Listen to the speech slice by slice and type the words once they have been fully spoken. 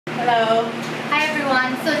Hello. Hi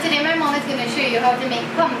everyone. So today my mom is going to show you how to make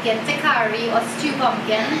pumpkin Talkari or stew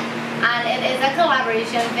pumpkin, and it is a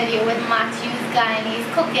collaboration video with Matthew's Guyanese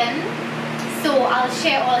Cooking. So I'll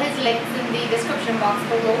share all his links in the description box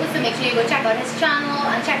below, so make sure you go check out his channel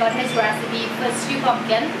and check out his recipe for stew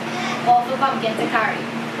pumpkin or for pumpkin Talkari.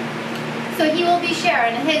 So he will be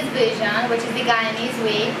sharing his version, which is the Guyanese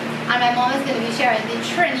way, and my mom is going to be sharing the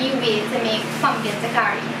Trini way to make pumpkin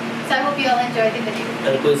Talkari. So I hope you all enjoy the video.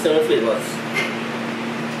 And the question of it was?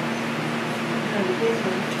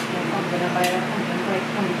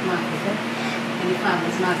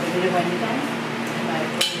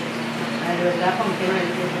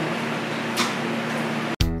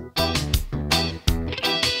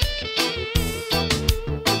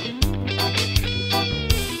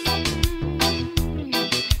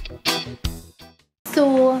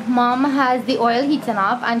 So mom has the oil heating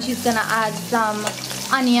up and she's gonna add some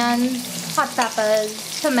onions, hot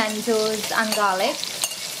peppers, pimentos and garlic.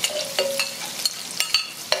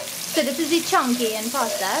 So this is the chunking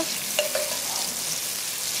process.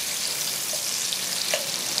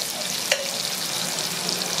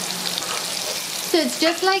 So it's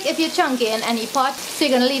just like if you're chunking in any pot. So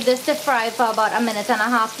you're gonna leave this to fry for about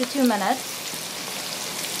 1.5 to 2 minutes.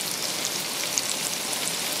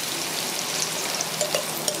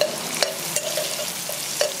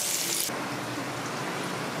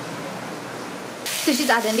 So she's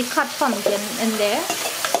adding the cut pumpkin in there.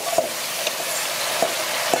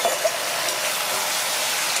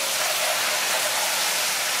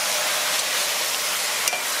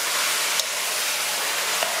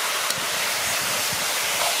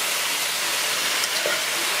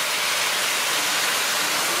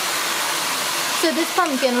 So this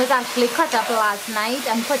pumpkin was actually cut up last night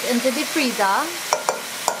and put into the freezer.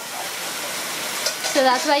 So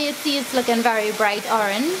that's why you see it's looking very bright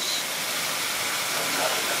orange.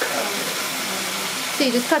 So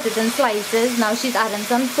you just cut it in slices. Now she's adding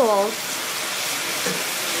some salt.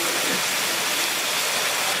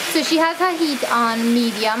 So she has her heat on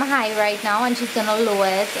medium high right now, and she's gonna lower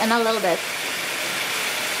it in a little bit.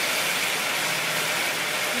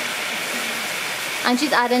 And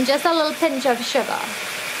she's adding just a little pinch of sugar,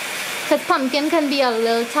 because pumpkin can be a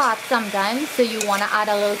little tart sometimes, so you want to add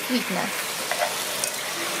a little sweetness.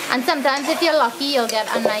 And sometimes if you're lucky, you'll get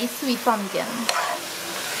a nice sweet pumpkin.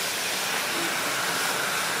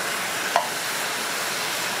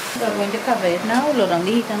 So I'm going to cover it now, lower down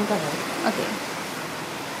the heat and cover it. Okay.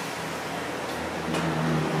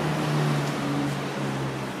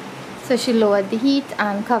 So she lowered the heat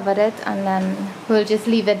and covered it, and then we'll just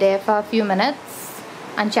leave it there for a few minutes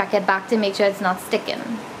and check it back to make sure it's not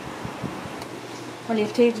sticking. Well, you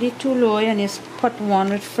take the two loaves and you put one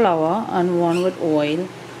with flour and one with oil,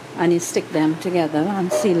 and you stick them together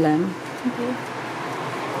and seal them. Okay.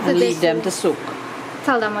 And leave them to soak.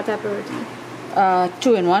 Tell them what type of roti.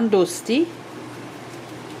 2-in-1 Dosti.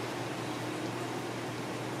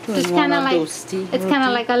 It's kind of like Dosti. it's kind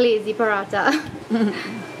of like a lazy paratha.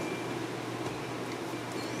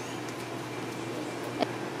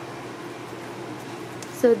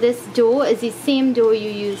 So this dough is the same dough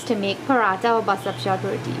you use to make paratha or bus up short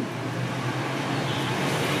roti.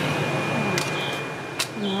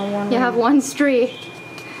 You have one straight.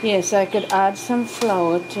 Yes, I could add some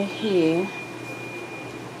flour to here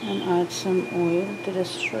and add some oil to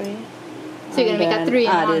this tray. So you're gonna make a 3-in-1.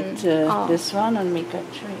 Add it to this one and make a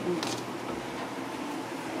 3.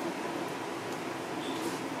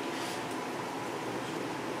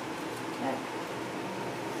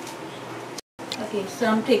 Okay, so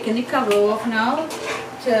I'm taking the cover off now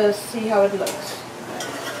to see how it looks.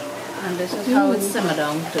 And this is how it's simmered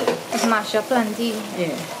down too. It's mashed up plenty.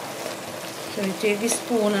 Yeah. So we take the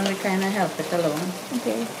spoon and we kind of help it along.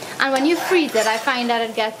 Okay. And when you freeze it, I find that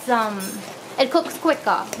it gets it cooks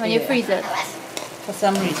quicker when you freeze it. For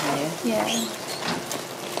some reason, yeah. Yeah.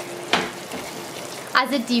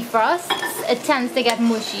 As it defrosts, it tends to get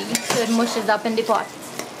mushy, so it mushes up in the pot.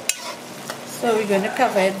 So we're going to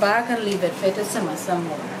cover it back and leave it for it to simmer some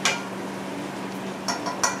more.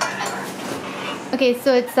 Okay,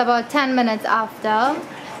 so it's about 10 minutes after.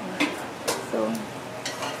 So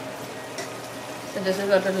this is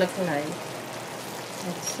what it looks like.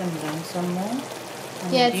 Let's simmer down some more.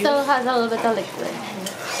 Yeah, it still has a little bit of liquid.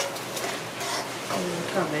 We'll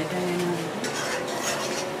cover it and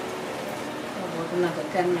about another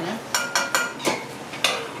 10 minutes.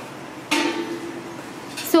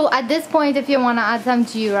 So at this point, if you want to add some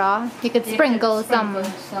geera, you could sprinkle some. Now,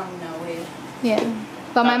 yeah.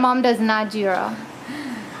 But my mom doesn't add geera.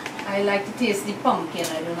 I like to taste the pumpkin.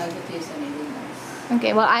 I don't like to taste anything else.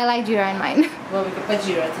 Okay, well I like geera in mine. Well, we could put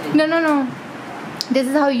geera today. No. This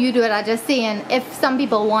is how you do it. I'm just saying, if some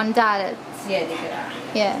people want that, Yeah, they could add.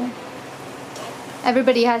 yeah.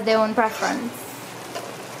 Everybody has their own preference.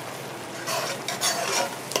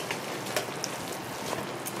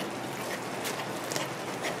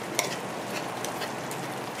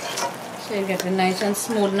 So you get it nice and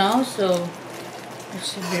smooth now, so it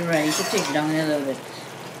should be ready to take down a little bit.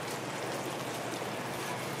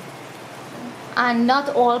 And not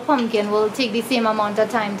all pumpkin will take the same amount of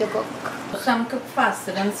time to cook. Some cook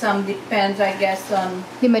faster and some depends, I guess, on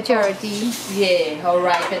The maturity. yeah, how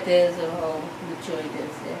ripe it is or how mature it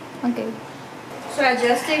is. Yeah. Okay. So I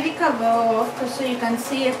just take the cover off so you can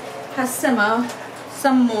see it has simmered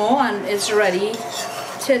some more and it's ready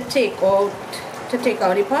to take out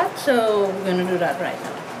the pot. So we're gonna do that right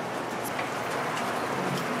now.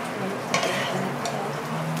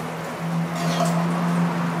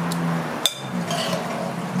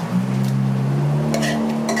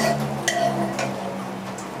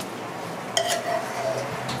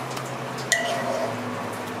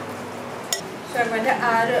 So I'm going to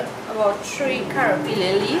add about 3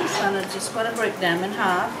 carapilla leaves and I'm just going to break them in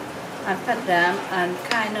half and cut them and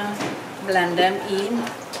kind of blend them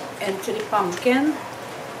into the pumpkin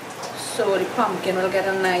so the pumpkin will get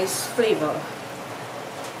a nice flavor.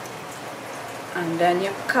 And then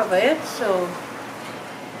you cover it so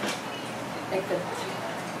it could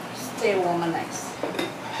stay warm and nice.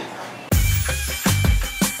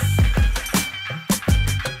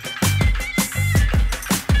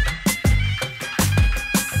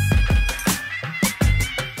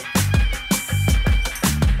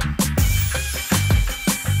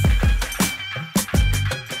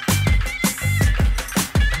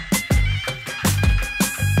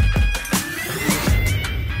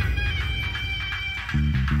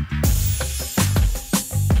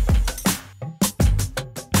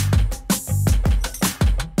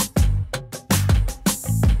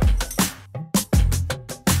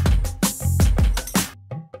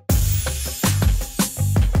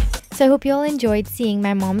 So I hope you all enjoyed seeing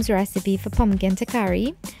my mom's recipe for pumpkin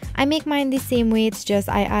Talkari. I make mine the same way, it's just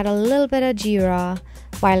I add a little bit of geera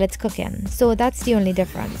while it's cooking. So that's the only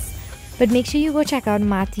difference. But make sure you go check out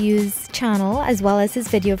Matthew's channel as well as his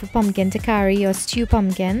video for pumpkin Talkari or stew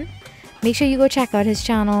pumpkin. Make sure you go check out his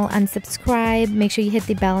channel and subscribe. Make sure you hit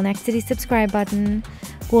the bell next to the subscribe button.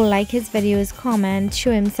 Go like his videos, comment,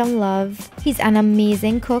 show him some love. He's an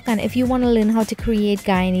amazing cook, and if you want to learn how to create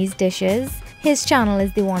Guyanese dishes, his channel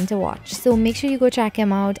is the one to watch. So make sure you go check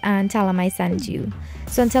him out and tell him I sent you.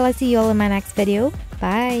 So until I see you all in my next video,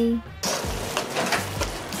 bye!